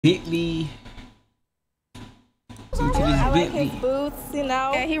Bentley. I like his boots, you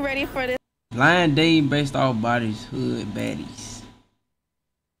know. Yeah, he ready for this. Lion dating based off bodies, hood baddies.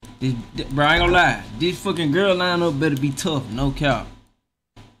 Bro, I ain't gonna lie. This fucking girl lineup better be tough, no cap.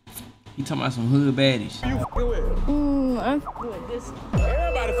 He talking about some hood baddies. You f***ing with? I'm with this.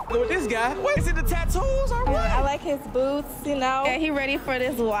 Everybody f***ing with this guy. What is it, the tattoos or what? I like his boots, you know. Yeah, he ready for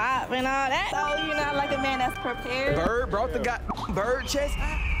this WAP and all that. So, you know, I like a man that's prepared. Bird brought the guy, bird chest.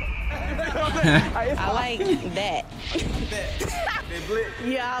 I like that.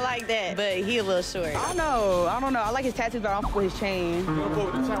 Yeah, I like that. But he a little short. I don't know. I like his tattoos, but I don't put his chain.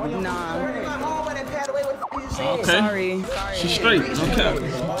 Nah. Okay. Sorry. She's straight, no cap.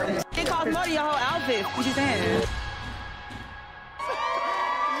 It costs money, your whole outfit. What you saying?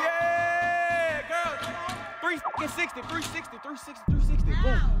 Yeah, girl. 360, 360, 360, 360.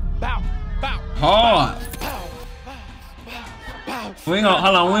 Boom. Bow, bow. Hard. Bow, bow, bow, bow. We ain't gonna,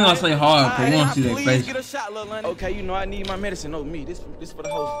 hold on, we ain't gonna say hard, cause we don't see that Please face. get a shot, little honey. Okay, you know I need my medicine. No, me. This for the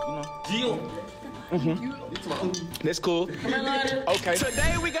host, you know. That's cool. Okay.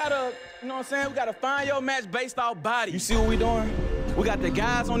 Today we gotta, you know what I'm saying? We gotta find your match based off body. You see what we doing? We got the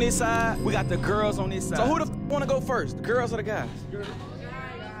guys on this side. We got the girls on this side. So who the f wanna go first? The girls or the guys?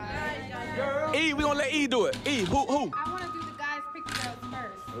 E, we gonna let E do it. E, who? I wanna do the guys pick the girls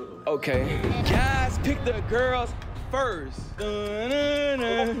first. Okay. Guys pick the girls first. Hey,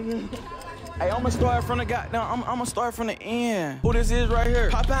 I'm gonna start from the guy. No, I'm gonna start from the end. Who this is right here?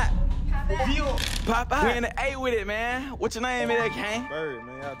 Pop out. Pop out. We in the A with it, man. What's your name, man? Kane? Bird,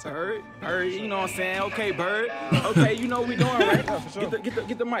 man. Y'all talk. Bird, you know what I'm saying? Okay, Bird. Okay, you know what we doing, right? Yeah, for sure.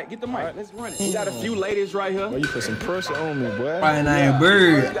 Get the mic. Right, let's run it. We got a few ladies right here. Boy, you put some pressure on me, boy. My name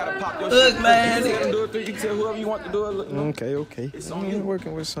Bird. You gotta pop your Look, shit. man. You can do it through. You can tell whoever you want to do it. Look, you know? Okay. It's on you.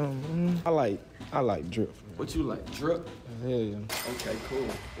 Working with some. I like drip. What you like? Drip? Hell yeah. Okay, cool.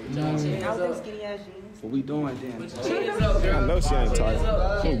 What we doing then? I know she ain't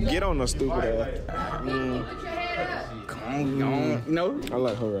talking. Get on the stupid ass. Come on. No? I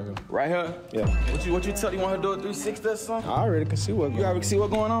like her right here. Right here? Yeah. What you tell you want her to do a 360 or something? I already can see what. You already see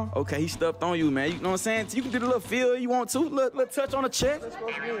what's going on? Okay, he stuffed on you, man. You know what I'm saying? You can do the little feel you want to. Little touch on the chest. That's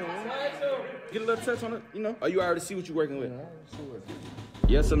supposed to be. Get a little touch on it, you know? Oh, you already see what you're working with?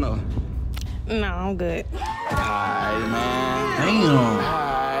 Yes or no? No, I'm good. Alright, man. Damn.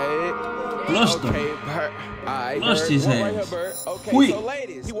 Alright. Flushed him. Okay, Bird. Alright, Flushed Bird. his One right hands. here, Bird. Okay, Quick. so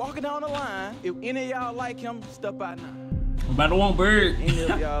ladies, he walking down the line. If any of y'all like him, step out now. I'm about to want Bird. Any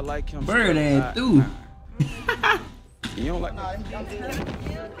of y'all like him, Bird step ass through. You don't like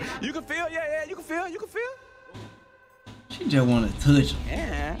You can feel, yeah, you can feel. She just wanna touch him.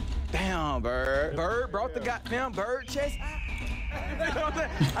 Yeah. Damn, Bird. Bird brought the goddamn bird chest out. You know what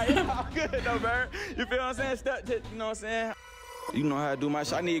I'm saying? I'm good though, Bird. You feel what I'm saying? You know what I'm saying? You know how I do my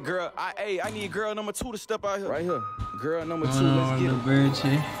shit. I need girl. I need girl number 2 to step out here. Right here. Girl number 2. Let's get it. Bird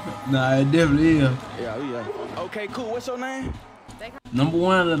chick. Nah, it definitely is. Yeah. Okay, cool. What's your name? Number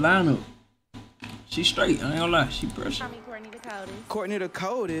 1 of the lineup. She straight. I ain't gonna lie. She pressure. Courtney the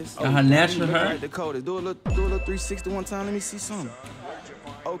coldest. Got her natural hair. Right, the coldest. Do a little 360 one time. Let me see something.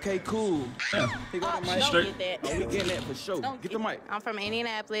 Okay, cool. Yeah. He got the mic. Straight. Get Oh, we getting that for sure. Get the mic. I'm from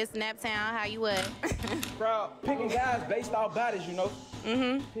Indianapolis, Naptown. How you what? Crowd picking guys based off bodies, you know.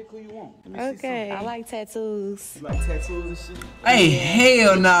 Pick who you want. Let me see Okay. I like tattoos. something. You like tattoos and shit? Hey,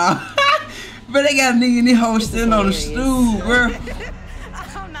 hell nah. Bro, they got a nigga in this hole still on the stool, bro.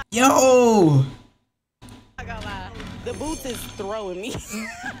 Yo. I gotta lie. The booth is throwing me.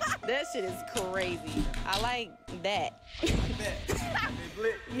 That shit is crazy. I like that.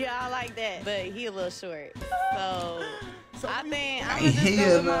 Yeah, I like that. But he a little short. So I think I'm gonna just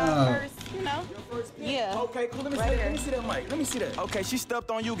go with my first, you know? Yeah. Okay, cool. Let me Right see that mic. Let me see that. Okay, she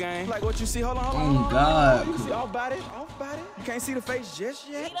stepped on you, gang. Like what you see. Hold on. Oh, God. You see off body? You can't see the face just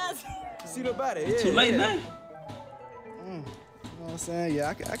yet? He does. You see the body? Yeah. Too late now. You know what I'm saying? Yeah,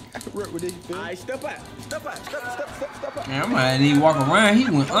 I could work with it. You feel? All right, step out. Step out. Man, I might need to walk around. He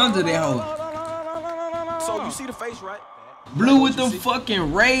went under that hole. No. So you see the face, right? Blue with the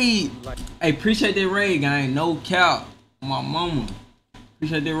fucking raid. Hey, appreciate that raid, gang. No cap. My mama.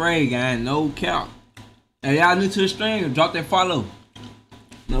 Appreciate that raid, gang. No cap. Hey, y'all new to the stream, drop that follow.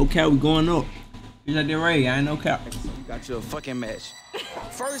 No cap, we going up. Appreciate that raid, gang. No cap. You got your fucking match.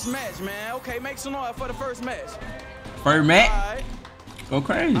 First match, man. Okay, make some noise for the first match. First match. All right. Go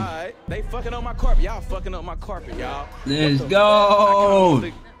crazy. All right. They fucking up my carpet. Y'all fucking up my carpet, y'all. Let's go.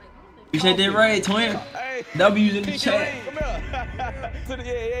 Appreciate that raid, twin. Hey. W's in the Pinky chat. Rain, come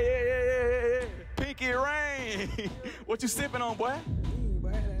here. Yeah. Pinky Rain. What you sipping on, boy?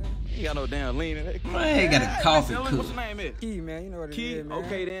 You got no damn lean in it. Man, ain't got a coffee What's cook. your name is? Key, man. You know what it Key. is, man.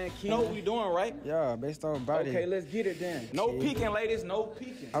 Okay, then. Key. You know what we doing, right? Yeah, based on body. Okay, let's get it then. No peeking, ladies. No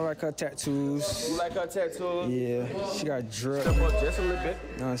peeking. I like her tattoos. You like her tattoo? Yeah, she got drip. Step up just a little bit.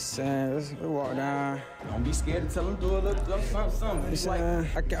 You know what I'm saying? Let's walk down. Don't be scared to tell them do a little something. You saying?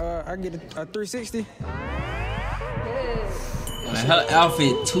 I get a 360. Man, her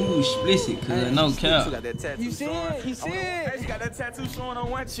outfit too explicit, cause no cap. You got that tattoo You see it? You see it? Hey, she got that tattoo showing on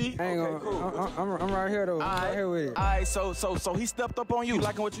one cheek. I ain't gonna. I'm right here though. I'm right here with it. Alright, so he stepped up on you. You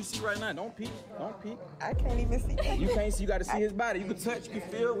liking what you see right now? Don't peek. Don't peek. I can't even see that. You can't see. You gotta see his body. You can touch. You can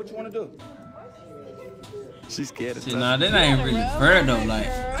feel. What you wanna do? She's scared of See, nah, that ain't really fair though. Like,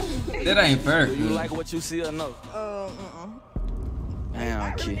 that ain't fair. Do you like what you see or no? Damn, I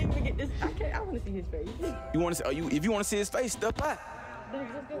don't kid. even get this. I want to see his face. You want to see? If you want to see his face, step out.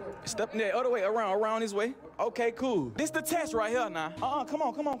 Step the other way, around this way. Okay, cool. This the test right here now. Come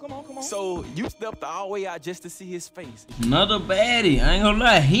on. So you stepped all the way out just to see his face. Another baddie. I ain't gonna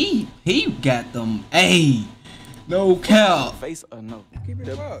lie. He got them. Hey, no cap. Face or no? Keep it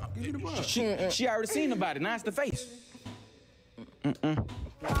up. Keep it up. She already seen the body. Now it's the face. I ain't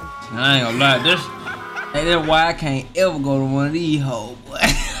gonna lie. Hey, that's why I can't ever go to one of these hoes, boy.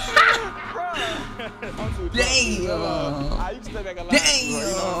 Damn. You can step back a lot. Damn. You know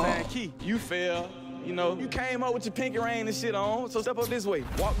what I'm saying? Key, you fell. You know, you came up with your pinky ring and shit on, so step up this way.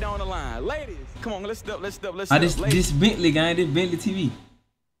 Walk down the line. Ladies, come on, let's step. This Bentley guy, this Bentley TV.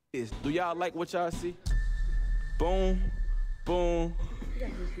 Do y'all like what y'all see? Boom, boom,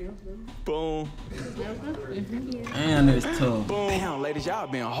 boom. Damn, that's tough. Boom. Damn, ladies, y'all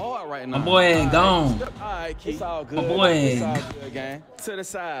being hard right now. My boy ain't gone. All right, Key. It's all good. My boy It's all ain't. good, gang. To the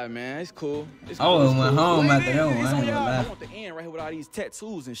side, man. It's cool. It's I cool. would've went home after that one. It's I on ain't gonna y'all. lie. I want the end right here with all these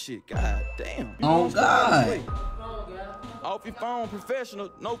tattoos and shit. God damn. Oh God. Off your phone, professional,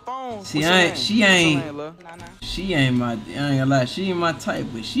 no phone. See, What's your name? she ain't my. I ain't gonna lie. She ain't my type,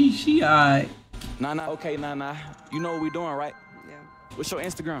 but she alright. Nah. Okay, nah. You know what we doing, right? Yeah. What's your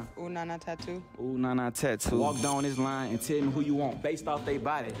Instagram? Ooh, Nana tattoo. Ooh, nah, tattoo. Walk down this line and tell me who you want based off their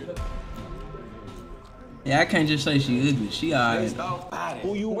body. Yeah, I can't just say she ugly. She alright. Based off body.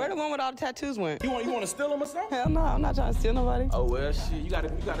 Who you Where want? the one with all the tattoos went? You want to steal them or something? Hell no, I'm not trying to steal nobody. Oh well, shit. You gotta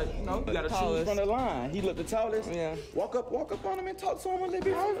choose tallest. from the line. He looked the tallest. Yeah. Walk up on him and talk to him a little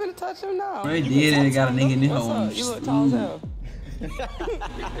bit. I ain't finna touch him now. Right there, they got a nigga in this What's hole. up? You look tall as hell.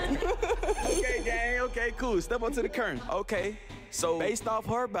 Okay, gang. Okay, cool. Step up to the curtain. Okay. So based off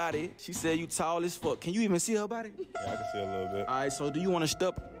her body, she said you tall as fuck. Can you even see her body? Yeah, I can see a little bit. All right. So do you want to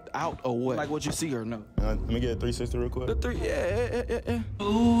step out or what? Like what you see or no? Let me get a 360 real quick. The three. Yeah.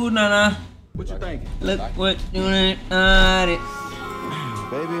 Ooh, nah. What you thinking? Look what you done it.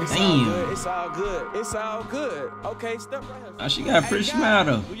 Baby, it's Damn. all good. It's all good. It's all good. Okay, step right here. Oh, she got a pretty Hey, smile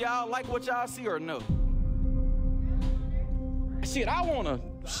guys, though. do y'all like what y'all see or no? Shit, I wanna.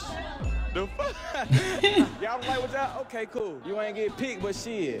 The fuck? Y'all don't like what y'all? Okay, cool. You ain't get picked, but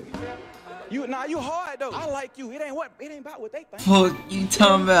shit. You hard though. I like you. It ain't about what they think. Fuck you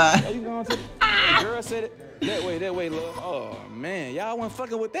talking about? Oh, you going to the girl said it? That way, love. Oh man, y'all wasn't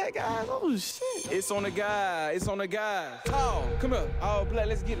fucking with that, guys. Oh shit. It's on the guy. Oh, come here. Oh, black,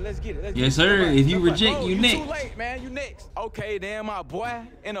 let's get it. Yes, sir. If you reject, Oh, you Too next. late, man. You next. Okay, then my boy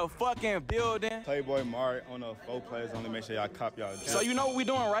in a fucking building. Playboy Mari on the 4 plays. Only make sure y'all cop y'all. So you know what we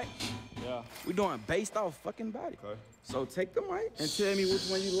doing, right? Yeah. We doing based off fucking body. Okay. So take the mic and tell me which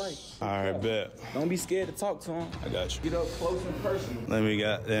one you like. All right, bet. Don't be scared to talk to him. I got you. Get up close and personal. Let me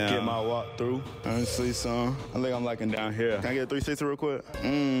get my walk through. Let me see some. I think I'm liking down here. Can I get a 360 real quick?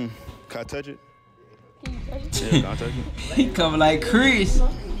 Can I touch it? Yeah, can I touch it? He coming like Chris.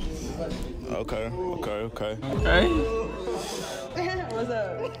 Okay. Okay. What's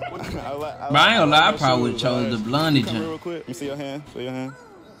up? But I ain't gonna lie, I probably would've chose the blondie Come here jump. real quick. Let me see your hand.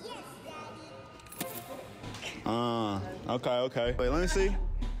 Okay. Wait, let me see. Can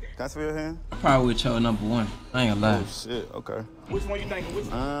I see your hand? I probably would've chose number 1. I ain't gonna lie. Oh, shit. Okay. Which one you thinking? Which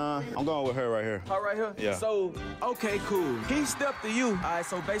one? I'm going with her right here. All right here? Yeah. So, okay, cool. He stepped to you. All right,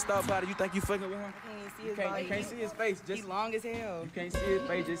 so based off body, you think you fucking with him? I can't see his You body. can't see his face. He long as hell. You can't see his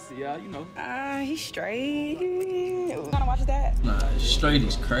face. Just, yeah, you know. He's straight. What kind of watch is that? Nah, straight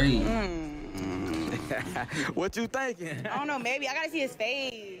is crazy. What you thinking? I don't know, maybe. I gotta see his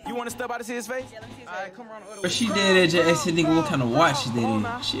face. You want to step out to see his face? Yeah, let me see his All face. right, come around the other But way. she did that just asked the nigga what kind of watch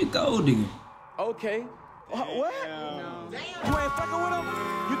that is. She a gold digger. Okay. What? You ain't fucking with him?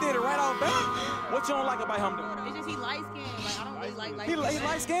 You did it right off back? What you don't like about him, though? It's just he light skinned. Like, I don't really like light He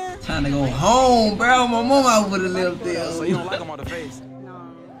light skinned? Time to go home, bro. My mama would've lived there. So you don't like him on the face?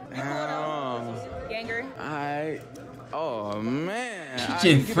 No. Damn. Ganger. Alright. Oh man.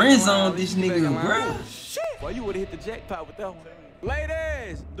 She just friend zoned this nigga, bro. Shit. Well, you would have hit the jackpot with that one.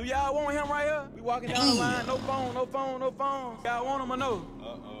 Ladies, do y'all want him right here? We walking down the line. No phone, no phone, no phone. Y'all want him or no?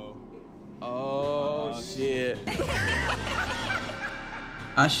 Oh shit.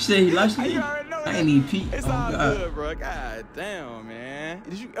 She said he likes me. You already know I ain't even peep. It's Oh, all God. good, bro. God damn, man.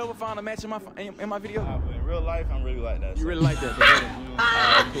 Did you ever find a match in my video? In real life, I'm really like that. You really like that, bro?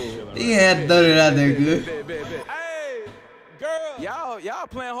 Cool. He had to throw it out there good. Hey, girl, y'all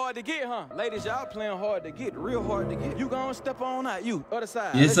playing hard to get, huh? Ladies, y'all playing hard to get, real hard to get. You gonna step on out, you other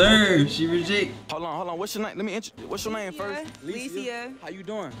side. Yes, sir. She reject. Hold on. What's your name? Let me what's your name first? Licia. How you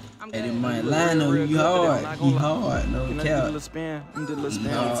doing? I'm And it good. might line on you hard. He hard, no Can I do a cap. little spin? I'm do a little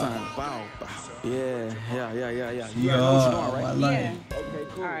spin all the time. Bow. Yeah. You already know what hard. you're doing, I right? like Yeah. it. Okay,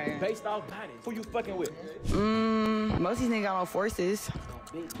 cool. All right. Based off bodies. Who you fucking with? Most of these niggas got on forces.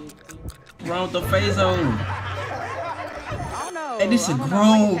 Wrong with the face on. I don't know. Hey, this a I don't know,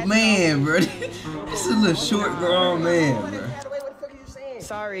 grown like, man, bro. This is a little short grown man, bro.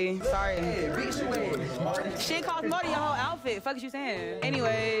 Sorry. Shit cost more than your whole outfit. Fuck is you saying?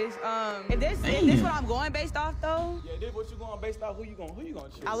 Anyways, if this what I'm going based off though. Yeah, this what you going based off? Who you gonna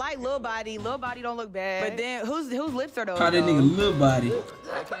choose? I like Lil Body. Lil Body don't look bad. But then whose lips are those? Call that nigga little body.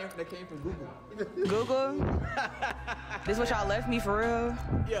 They came from Google. Google. This what y'all left me for real?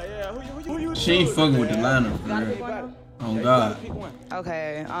 Yeah. Who you She ain't fucking with the lineup, for Gotta pick real. one. Oh, God.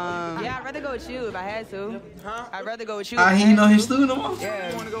 Okay. Yeah, I'd rather go with you if I had to. Huh? I'd rather go with you. He ain't know his student no more? You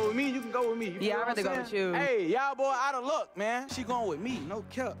Yeah. wanna go with me? You can go with me. Yeah, I'd rather go with you. Hey, y'all boy out of luck, man. She going with me, no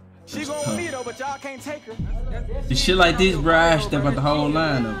cap. She going with me though, but y'all can't take her. The shit like this, bro, I step out the whole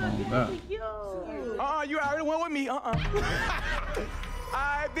lineup. Oh, God. You already went with me.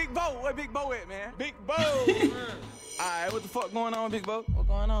 Alright, Big Bo. Where Big Bo at, man? Big Bo. Alright, what the fuck going on, Big Bo? What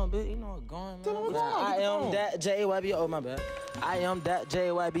going on, bitch? You know what's going on. Tell 'em what's going on. I am that JYBO. Oh, my bad. I am that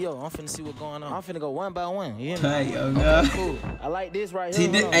JYBO. I'm finna see what's going on. I'm finna go one by one. You hear me? Tight, oh, God. Cool. I like this right See,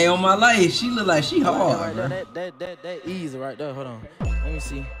 here. hey, on my life, she look like she I like hard, that bro. right there. That easy right there. Hold on. Let me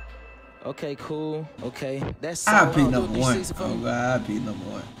see. Okay, cool. Okay. That's I so pick long. number Do one. 360 for me. Oh, God, I pick number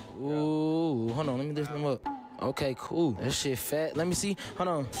one. Ooh, hold on. Let me lift them up. Okay, cool. That shit fat. Let me see. Hold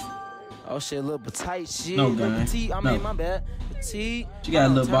on. Oh shit, a little petite shit. No, little guy. petite. No. My bad. Petite. She got a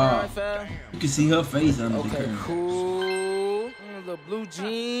little Turn ball. right fast. You can see her face under the Okay, curtain. cool. Little blue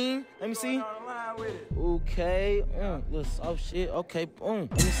jean. Let me see. Okay. Little soft shit. Okay.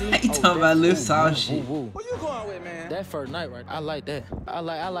 Let me see. He talking about little soft shit. Who you going with, man? That first night, right? I like that. I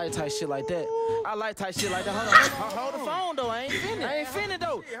like tight shit like that. I like tight shit like that. Hold on. Hold the phone though. I ain't finna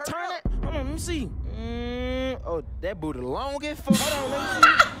though. Turn it. Hold on. Let me see. Oh, that booty long as fuck. Hold on.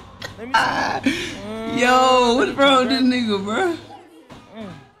 Let me see. Yo, what's wrong with this nigga, bro?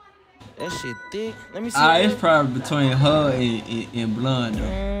 That shit thick. Let me see. It's probably between her and Blonde,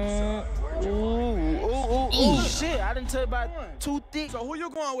 though. Ooh, shit. I done tell about too thick. So who you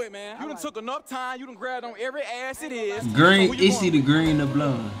going with, man? You done took enough time. You done grabbed on every ass it is. Green, So who you it's going either with? green or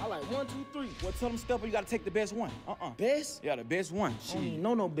Blonde. I like 1, 2, 3. Well, tell them step up. You gotta take the best one. Best? Yeah, the best one. I don't even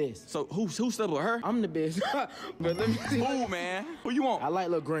know no best. So who step up? Her? I'm the best. But let me see. Who, man? Who you want? I like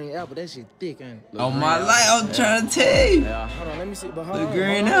little green apple. That shit thick, ain't it? On my life, I'm trying to tell you. Yeah. Hold on, let me see. But hold The on,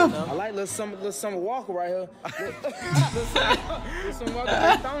 green hold on. apple. I like little Summer Walker right here. Little Summer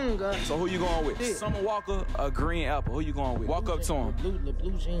Walker. Thong, So who you going with? Thick. Summer Walker, a green apple. Who you going with? Walk up to him. The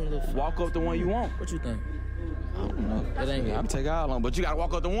blue jean, little. Walk up the one you want. What you think? I don't know. That ain't I'm good. take all on, but you gotta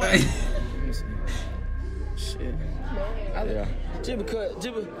walk up the one. Let me see. Shit. Yeah. Jibba cut.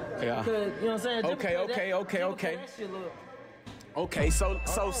 Yeah. You know what I'm saying? Jibba Okay, cut that- okay. Jibba cut that shit look- Okay, so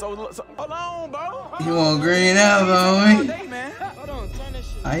hold on, bro. You want green apple on me? Hey, man. Hold on, turn that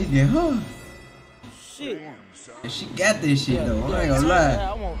shit. I get her. Shit. And she got this shit, though. I ain't gonna Yeah, lie.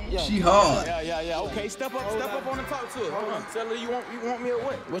 I want, yeah. She hard. Yeah. Okay, step up on and talk to her. Hold on. Tell her you want me or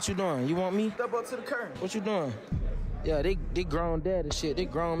what? What you doing? You want me? Step up to the curtain. What you doing? Yeah, they grown daddy shit. They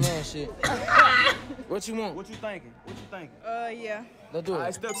grown man shit. What you want? What you thinking? Yeah. Let's do All it.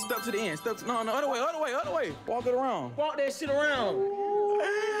 right, step to the end. No, other way. Walk it around. Walk that shit around.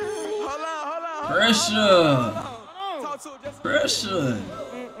 Hold on. Pressure. Talk to her just Pressure.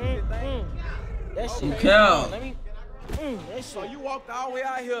 That shit. Look out. Let me. That So shit. you walked all the way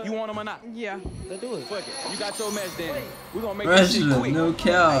out here. You want him or not? Yeah. Let's do it. Fuck it. You got your match then. We gonna make this shit Pressure. quick. No Hey,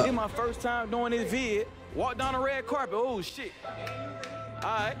 cap. this my first time doing this vid. Walk down the red carpet. Oh shit. All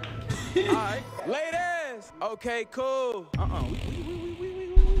right. Ladies. Okay, cool. We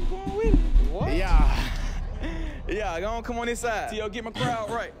going with it. What? Yeah, go on, come on this side. T.O. get my crowd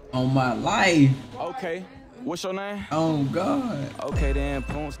right. On my life. Okay. What's your name? Oh God. Okay then,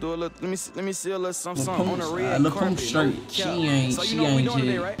 Pumps, do a little. Let me see a little something on the red Lil' carpet. Pump straight. She ain't. So you She know what we ain't doing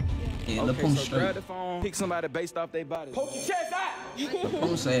today, shit. right? Yeah, Lil' Okay, Pump so straight. grab the phone, pick somebody based off their body. Poke your chest out. Lil'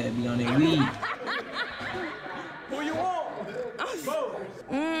 Pump said be on that weed. Who you want?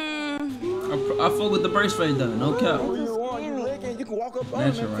 I fuck with the brace face though. No cap. Who you want? You licking? You can walk up on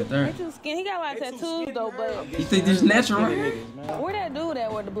Natural him. right there. He too skinny. He got a lot of tattoos though, but You think this natural right here? where that dude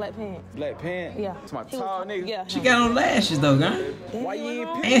that wear the black pants? Black pants. Yeah. It's my tall nigga. Yeah. She got on lashes though, guy. Why you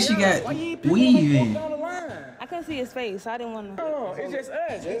ain't pick? And she got weave in. On the line. I couldn't see his face, so I didn't want to. No, it's just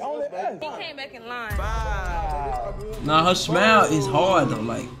us. It's only us. He came back in line. Nah, her smile is hard though.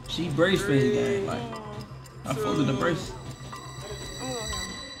 Like she brace face gang. Like I fuck with the brace.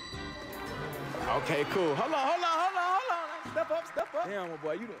 Okay, cool. Hold on. Step up. Damn, my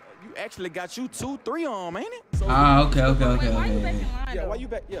boy, you actually got you 2-3 on, ain't it? So, Okay. Why you back in line? yeah, why you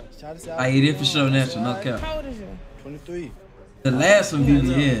back? Yeah, shout us out. I eat it for sure natural, no cap. How old is you? 23. The last one,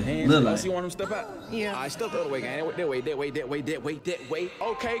 BB, yeah, look like. So you want him to step out? Yeah. I step the other way, gang. That way.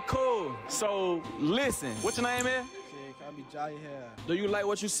 Okay, cool. So listen, what's your name, man? I'll be jolly here. Do you like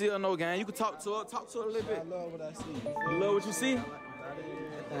what you see or no, gang? You can talk to her a little bit. I love what I see. You love what you see?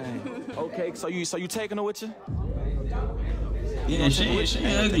 Okay, so you taking her with you? Yeah, she ain't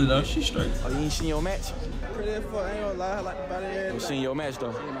ugly though. She straight. Oh, you ain't seen your match? Pretty as fuck, I ain't gonna lie. I like the body You seen your match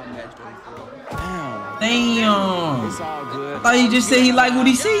though? Damn. Damn. It's all good. I thought he just said he like what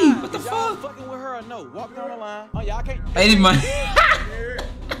he see. What the Y'all fuck? fucking with her or no? Walk down the line. Oh, y'all can't. Hey, this my.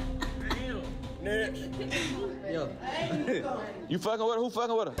 You fucking with her? Who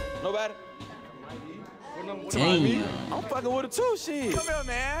fucking with her? Nobody? Damn. I'm fucking with her too, shit. Come here,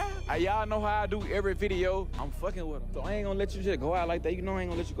 man. Y'all know how I do every video. I'm fucking with her. So I ain't gonna let you just go out like that. You know I ain't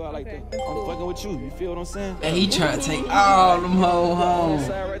gonna let you go out like that. I'm fucking with you. You feel what I'm saying? Hey, he trying to take all them hoes home.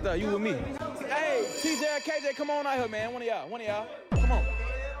 Side right there. You with me. Hey, TJ and KJ, come on out here, man. One of y'all. Come on.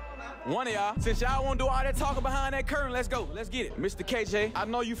 One of y'all. Since y'all won't do all that talking behind that curtain, let's go. Let's get it. Mr. KJ, I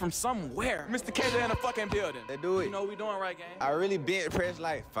know you from somewhere. Mr. KJ in the fucking building. They do it. You know what we doing right, gang? I really bench press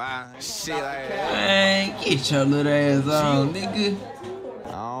like 5. Shit like that. Man, get your little ass on, nigga.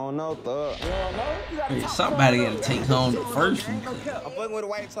 I don't know, thug. You don't know? You gotta Hey, somebody gotta take home the first one. I'm fucking with a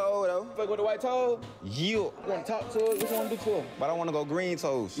white toe, though. fuck with the white toe. Yeah. You wanna talk to her? What you wanna do to her? But I want to go green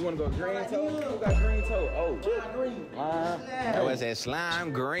toes. You wanna go green toe? Who got green toe? Oh, green. That was that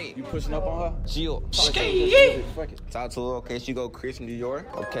slime green. You pushing up on her? Jill. Fuck it. Talk to her. Okay, she go Christian Dior.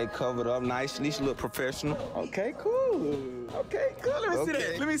 Okay, covered up nicely. She look professional. Okay, cool. Okay, cool. Let me see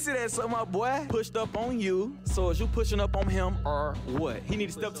that. Let me see that. So my boy pushed up on you. So is you pushing up on him or what? He need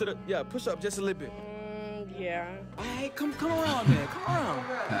to step to the push up just a little bit. Yeah. Hey, come around, man. Come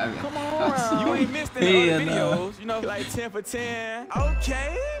around. Come on. You ain't missed any other videos. You know, like 10 for 10.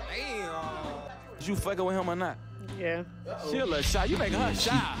 Okay. Damn. You fucking with him or not? Yeah. She a little shy. You making her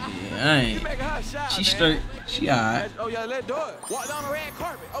shy. Yeah, I ain't. You making her shy, She man. straight. She alright. Oh, yeah, let's do it. Walk down the red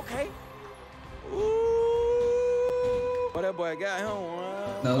carpet. Okay. Ooh. But that boy got him.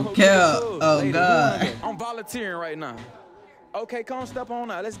 No Okay, cap. cool. Oh, Lady, God. I'm volunteering right now. Okay, come on, step on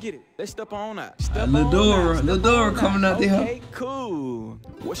out. Let's get it. Let's step on out. Step Lil on Dora. out. Lil Step Dora on coming out there. Okay, cool.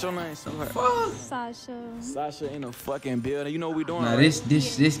 What's your name, sweetheart? Sasha. Sasha in the fucking building. You know what we doing, Nah, right?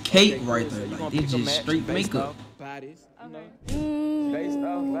 this cake Okay, right cool. there. So you Like, gonna this pick a just match straight based makeup. off bodies, you know? Mm, Based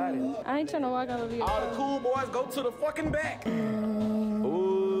off bodies. I ain't trying to walk out of here. All the cool boys go to the fucking back.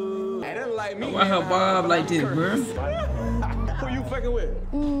 Ooh. They didn't like me. Why her bob like this, bro? Who you fucking with?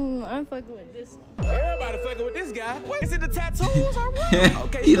 I'm fucking with this. Everybody fucking with this guy. What, is it the tattoos or what?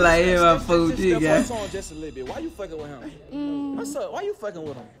 Okay, He like, everybody fuck with this guy. Step on just a little bit. Why you fucking with him? What's up? Why you fucking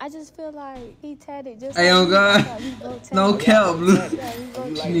with him? I just feel like he tatted just. Hey, on God. No cap, blue. You like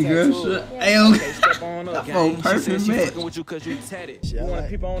Nigga, tattoos? shut. Hey, on Okay, step on up, gang. Oh, She said perfect she match. fucking with you because you tatted. Shit, You I want to like-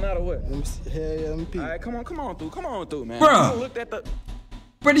 peep on out or what? Let me see. Hell yeah, let me peep. All right, come on through, man. Bruh. You looked at the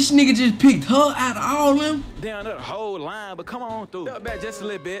Bro, this nigga just picked her out of all them. down the whole line, but come on through. Step back just a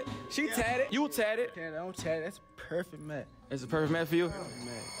little bit. She tatted, you tatted. Okay, don't chat. That's perfect, man. It's a perfect match for you?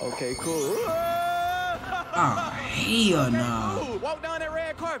 Okay, cool. Oh, hell no. Cool. Walk down that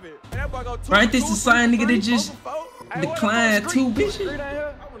red carpet. And that boy go two, Right, this two, the same three, nigga that just four, four. Hey, what declined about 2 Street? bitches. Street out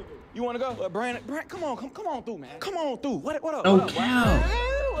here? You wanna go? Brandon, come on through, man. Come on through. What up? No what up, boy? cap.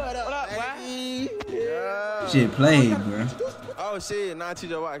 What up, boy? Yeah. Shit played, bro. Oh, shit. Nah,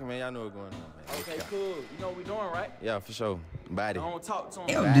 TJ Watkins, man. Y'all know what's going on, man. Okay, cool. You know what we doing, right? Yeah, for sure. Body. I don't talk to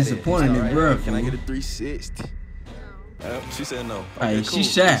him. I'm disappointed in bro. Can I get a 360? She said no. Hey, Okay, she cool.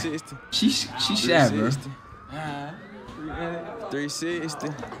 shy. 360. She shy, bro. 360.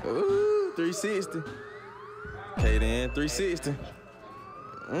 Ooh, 360. Okay, then 360.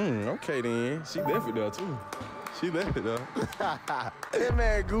 Okay then. She definitely there too. She definitely there. That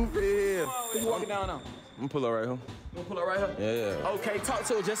man goofy here. Who walking down now? I'm gonna pull her right here. You gonna pull her right here? Yeah. Okay, talk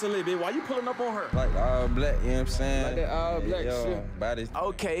to her just a little bit. Why you pulling up on her? Like all black, you know what I'm saying? Like that all black shit. Bodies.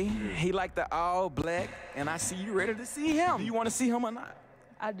 Okay, he like the all black, and I see you ready to see him. Do you want to see him or not?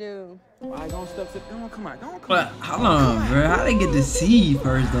 I do. All right, don't step to. Come on, come But hold on, bro. How they get to see you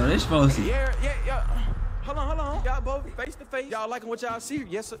first though? They supposed to. Yeah. Hold on. Y'all both face to face. Y'all liking what y'all see?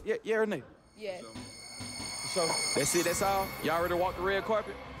 Yes, sir. Yeah or no? Yeah. So that's it. That's all. Y'all ready to walk the red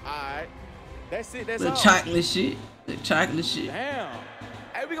carpet? All right. That's it. That's The all. chocolate shit. The chocolate shit. Damn.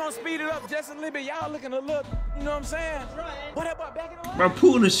 Hey, we gonna speed it up just a little bit. Y'all looking a little, you know what I'm saying? What about back in the way? Bro,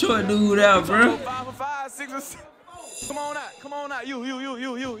 pull the short dude out, bro. 5 for 5, 6 for 6. Come on out. You,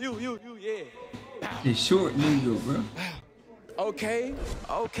 yeah. The short nigga, bro. Okay.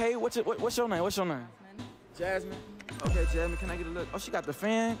 What's your name? Jasmine. Okay, Jasmine, can I get a look? Oh, she got the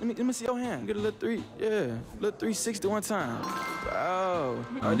fan. Let me see your hand. Get a little 360 one time. Oh.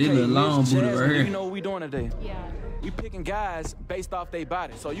 Oh, this little long booty right here. You know what we doing today? Yeah. We picking guys based off their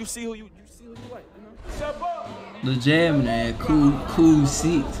body. So you see who you like, you know? Step up. The jamming that cool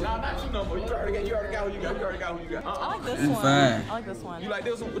six. Nah, not you no more. You already got who you got. I like this It's one. fine. I like this one. You like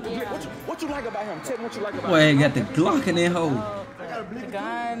this one with the what you like about him? Tell me what you like about Boy, him. he got the Glock in that hole. The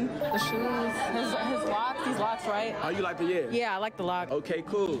gun, the shoes, his locks. These locks, right? Oh, you like the yeah? Yeah, I like the lock. Okay,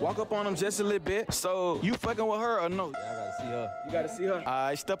 cool. Walk up on him just a little bit. So you fucking with her or no? I gotta see her. You gotta see her. All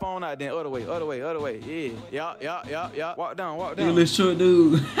right, step on out then. Other way. Yeah. Walk down. You little short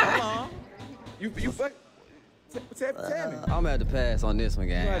dude. Hold on. You fuck. Tell me. I'm gonna have to pass on this one,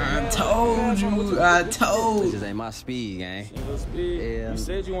 gang. I told you. This just ain't my speed, gang. Yeah. You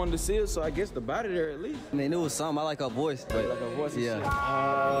said you wanted to see it, so I guess the body there at least. I mean, it was something. I like her voice, but Like her voice and yeah. shit.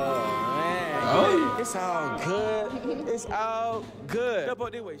 Oh, man. Oh. It's all good. It's all good. Step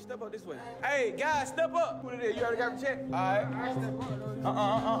up this way. Hey, guys, step up. Put it in. You already got the check? All right.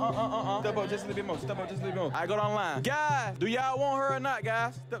 Step up just a little bit more. All right, go down the line. Guys, do y'all want her or not,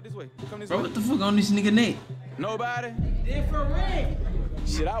 guys? Step this way. Come this Bro, way. what the fuck on this nigga neck? Nobody? Different.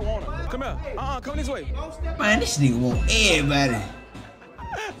 Shit, I want her. Come here. Come this way. Man, this nigga want everybody.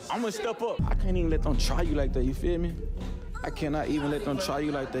 I'm gonna step up. I can't even let them try you like that, you feel me? I cannot even let them try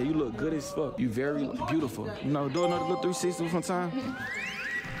you like that. You look good as fuck. You very beautiful. You know, do another little 360 from time.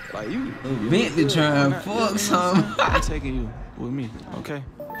 Like you. Bent to try and fuck something. I'm taking you with me, okay?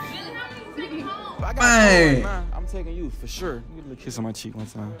 I got Man. I'm taking you for sure. You get a little kiss on my cheek one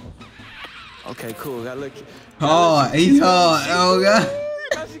time. Okay, cool. Got a little Hard. He hard. Oh, God.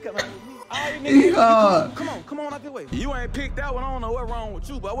 He hard. Come on out the way. You ain't picked that one. I don't know what's wrong with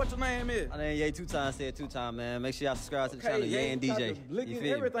you, but what your name is? My name Ye 2 times, said 2 times, man. Make sure y'all subscribe to the channel, Ye and DJ. You feel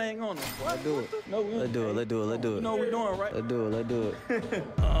me? Everything on it. Let's do it. No, Let's do it. You know what we're doing, right? Let's do it. We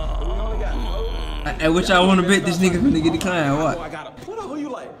only got Hey, what y'all want to bet this nigga finna get declined? What? I gotta put up who you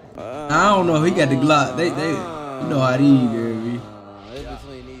like. I don't know. He got the Glock. They, you know how these girls be. It's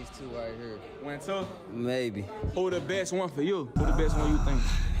between these two right here. When two? Maybe. Who the best one for you? Who the best one you think?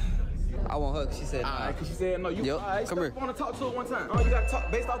 I want her 'cause she said Alright, cause she said no. You Yep, alright, come here. Want to talk to her one time? Oh, you gotta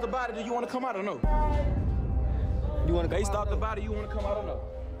talk based off the body. Do you want to come out or no? You want to Based off the body, you want to come out or no?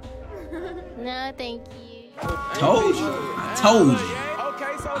 No, thank you. Told you. I told you.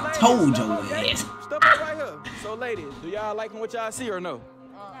 Okay, so ladies, Told step your up, ass. Step up right here. So ladies, do y'all liking what y'all see or no?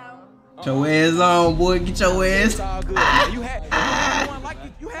 Get your ass on, boy. Get your It's ass. all good. You had one like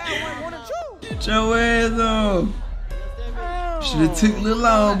you had one and two. Get your ass on. Should've took a little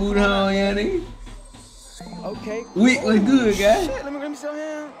long booty home, young nigga. Okay. Wick was good, guy. Shit, let me see your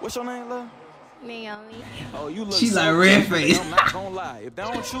hand. What's your name, love? Naomi. Oh, you look She so like red cute, face. I'm not gonna lie. If they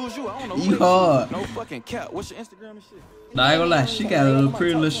don't choose you, I don't know who You they hard. choose. No fucking cap. What's your Instagram and shit? Nah, I ain't gonna lie. She got a little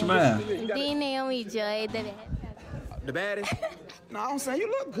pretty little smile. D Naomi Joy. The baddest? No, I'm saying you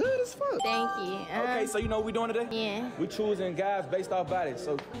look good as fuck. Thank you. Okay, so you know what we doing today? Yeah. We choosing guys based off bodies.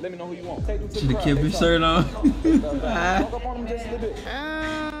 So let me know who you want. Take them to the Should've crowd. kept his shirt on. Walk up on them just a little bit.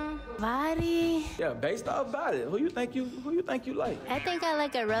 Body. Yeah, based off body. Who you think you like? I think I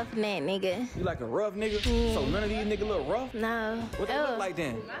like a roughneck nigga. You like a rough nigga? Yeah. So none of these niggas look rough? No. What they look like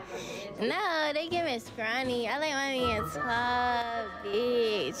then? No, they give me scrawny. I like my man tall,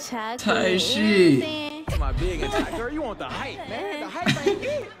 big, chocolate. Tight You shit. know what I'm saying? My big and tight. Girl, you want the height, man. The height ain't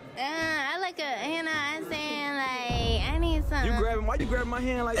it. I like a, you know what I'm saying? Like, I need something. Why you grabbing my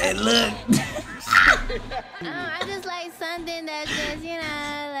hand like Hey, that? look. I just like something that's just, you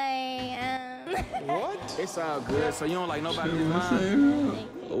know, like, What? It's all good. So you don't like nobody in this line?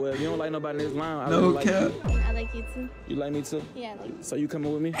 Well, you don't like nobody in this line. No cap. I like you too. You like me too? Yeah, I like you. So you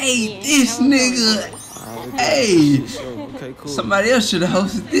coming with me? Hey, this nigga. Hey. Okay, cool. Somebody else should have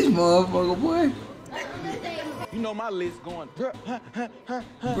hosted this motherfucker, boy. You know my list going. Bruh,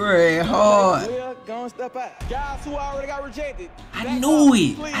 hard. Well, go and step out. Guys who already got rejected. I knew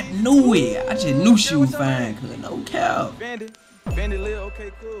it. I knew it. I just knew she was fine, cuz no cap. Fendi Lil, okay,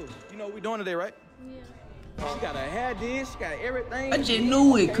 cool. You know what we doing today, right? Yeah. She got her hair did, she got everything. I just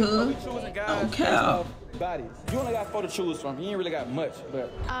knew it, cuz. No cap. Bodies. You only got 4 to choose from. You ain't really got much,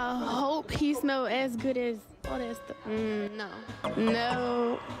 but. I hope he smell as good as all that stuff. No.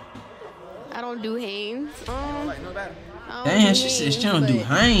 No. I don't do Hanes. Like nobody. Damn, she said she don't do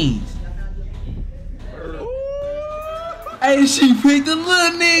Hanes. Hey, she picked a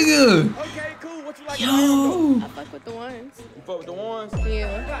little nigga. Okay, cool. What you like? Yo. I fuck with the ones. You fuck with the ones?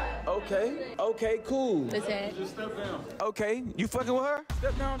 Yeah. Okay, cool. What's that? Just step down. Okay, you fucking with her?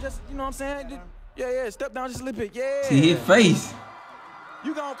 Step down, just, you know what I'm saying? Yeah, step down just a little bit, yeah. See his face.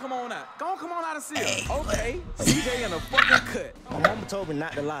 You gonna come on out. Go on, come on out and see her. Okay, CJ in a fucking cut. My mama told me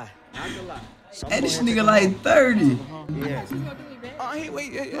not to lie. Not to lie. Hey, this nigga like 30. Yeah.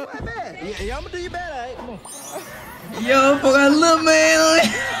 Wait, Yeah, I'm gonna do you better, alright? Come on. Yo, fuck a little man on it.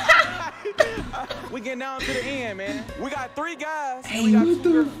 We getting down to the end, man. We got 3 guys. Hey, and we got what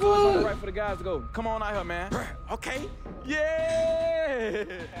 2 the girls. fuck? Right for the guys to go. Come on out here, man. Okay. Yeah.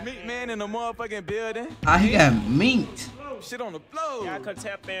 Meat man in the motherfucking building. Ah, he got minked. Shit on the floor. Y'all come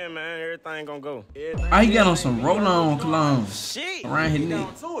tap in, man. Everything gonna go. Ah, he got on some roll-on cologne. Shit. Around his neck.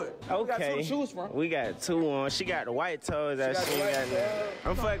 Down to it. Okay. We got 2 to choose from. We got 2 on. She got the white toes that she ain't got now.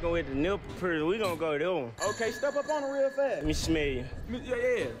 I'm fucking with the nipple pretty. We gonna go there one. Okay, step up on it real fast. Let me smell you.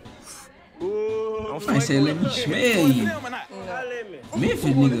 Yeah. Ooh. I said, let me smell you. Memphis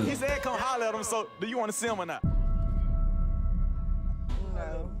He nigga. said come holler at him, so do you want to see him or not?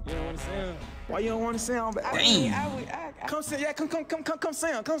 No. You don't want to see him? Why you don't want to see him? Damn. Come see him. Yeah, come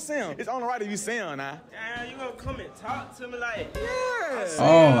see him. Come see him. It's only right if you see him now. Damn, you gonna come and talk to me like?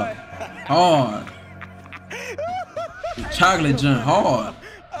 Yeah. Hard. Chocolate junk hard.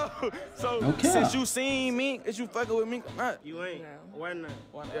 So Okay. since you seen me, is you fucking with me? Not. You ain't. Why not?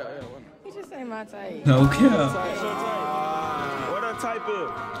 Why not? Yeah, why not? He just ain't my type. No What's cap. your type? What a type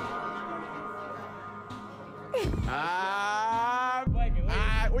of?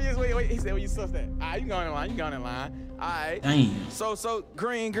 Wait. He said, "Where you suss that?" You going in line. All right. Damn. So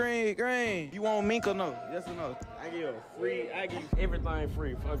green. You want mink or no? Yes or no? I give you free. I give you everything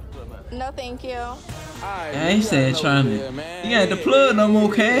free. Fuck you, No, thank you. All right. Yeah, he said trying to. He ain't the plug no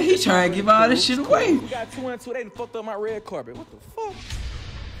more, cash. He trying to give all this shit away. We got 2 and 2. They done fucked up my red carpet. What the fuck?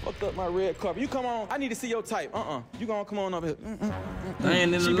 Fucked up my red carpet. You come on. I need to see your type. You gonna come on up here. I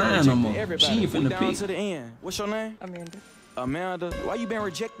ain't in the line no more. She ain't finna down pick. to the end. What's your name? Amanda. Why you been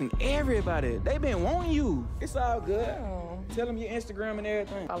rejecting everybody? They been wanting you. It's all good. Oh. Tell them your Instagram and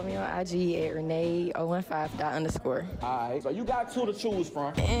everything. Follow me on IG at Renee015._. All right. So you got 2 to choose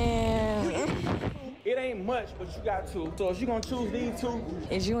from. And It ain't much, but you got 2. So if you gonna choose these 2,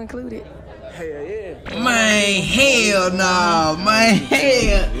 is you included? hell yeah. Man, hell no, man,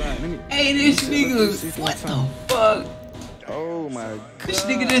 hell. Hey, this nigga, what the fuck? Oh my god. This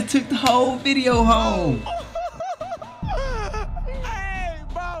nigga just took the whole video home. Hey,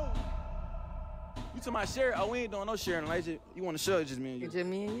 bro. You to my share? Oh, we ain't doing no sharing. Like, you want to show it just me and you? Just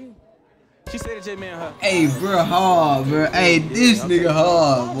me and you. She said it just me and her. Hey, bro, hard, bro. Hey, this nigga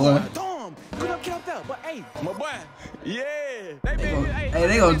hard, boy. Tom, get up there. But hey, my boy. Yeah.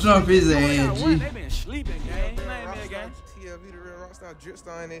 They gonna jump his ass, G. They been sleeping, gang. TLB, the real rockstar, drip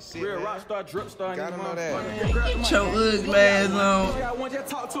star in that shit. Real rockstar, drip star in Gotta this know motherfucker. Get your ugly ass on. I want you to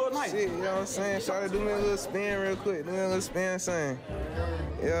talk to her night. Shit, you know what I'm saying? Try to do me a little spin real quick. Do me a little spin thing.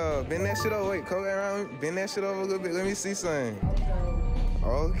 Yo, bend that shit over. Wait, come around. Bend that shit over a little bit. Let me see something.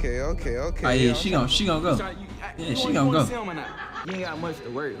 Okay. Oh yeah, she gonna go. Yeah, she gonna go. You ain't got much to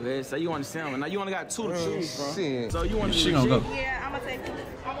work with, so you understand. Now you only got 2 to choose from. Shit. So you want to She gonna go. Yeah, I'm gonna take it.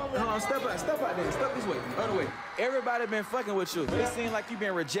 Hold on, step out there. Step this way. Other way. Everybody been fucking with you. It seems like you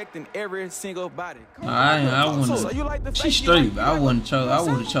been rejecting every single body. I wouldn't. So you like the She fake, straight, but I wouldn't chose. I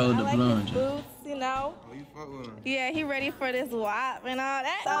would've chose the blonde. Joint. Boots, you know. Yeah, he ready for this WAP and all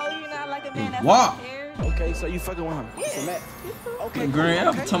that. So, you know, like a man that's WAP. scared. Okay, so you fucking with him. Some Matt. Okay, Green,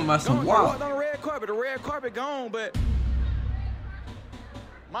 I'm talking about some WAP. WAP. On the red carpet. The red carpet gone, but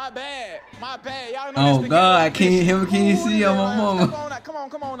my bad. Y'all know Oh God, I can't see on my mama. Come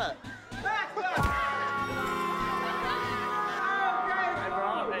on up.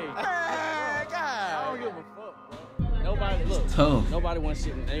 Hey, God. I don't give a fuck, bro. Nobody look. Tough. Nobody wants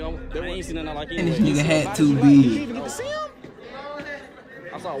shit. They ain't seen nothing like And this anyway. nigga had too Did you big. even get to see him?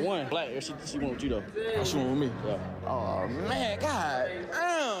 I saw one. Black. She went with you though. Oh, she went with me. Yeah. Oh man, God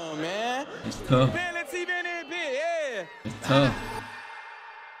damn, man. It's tough. Yeah. It's tough.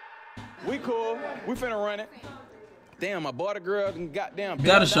 We cool. We finna run it. Damn, I bought a girl and goddamn.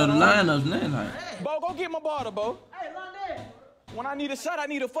 Gotta show the lineups now, like. Bo, go get my bottle, Bo. Hey, London. When I need a shot, I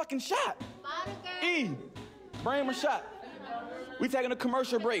need a fucking shot. E, bring him a shot. We taking a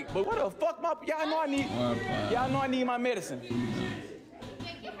commercial break, but what the fuck, y'all know I need my medicine.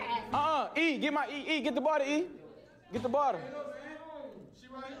 E, get the bottle, E. Get the bottle.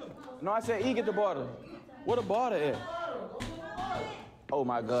 No, I said E, get the bottle. Where the bottle at? Oh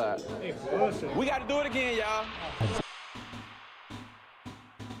my God. We gotta do it again, y'all.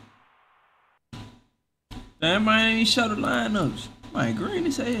 Damn, man, ain't show the lineups. Man, green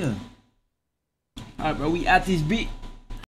as hell. Alright, bro, we out this bit.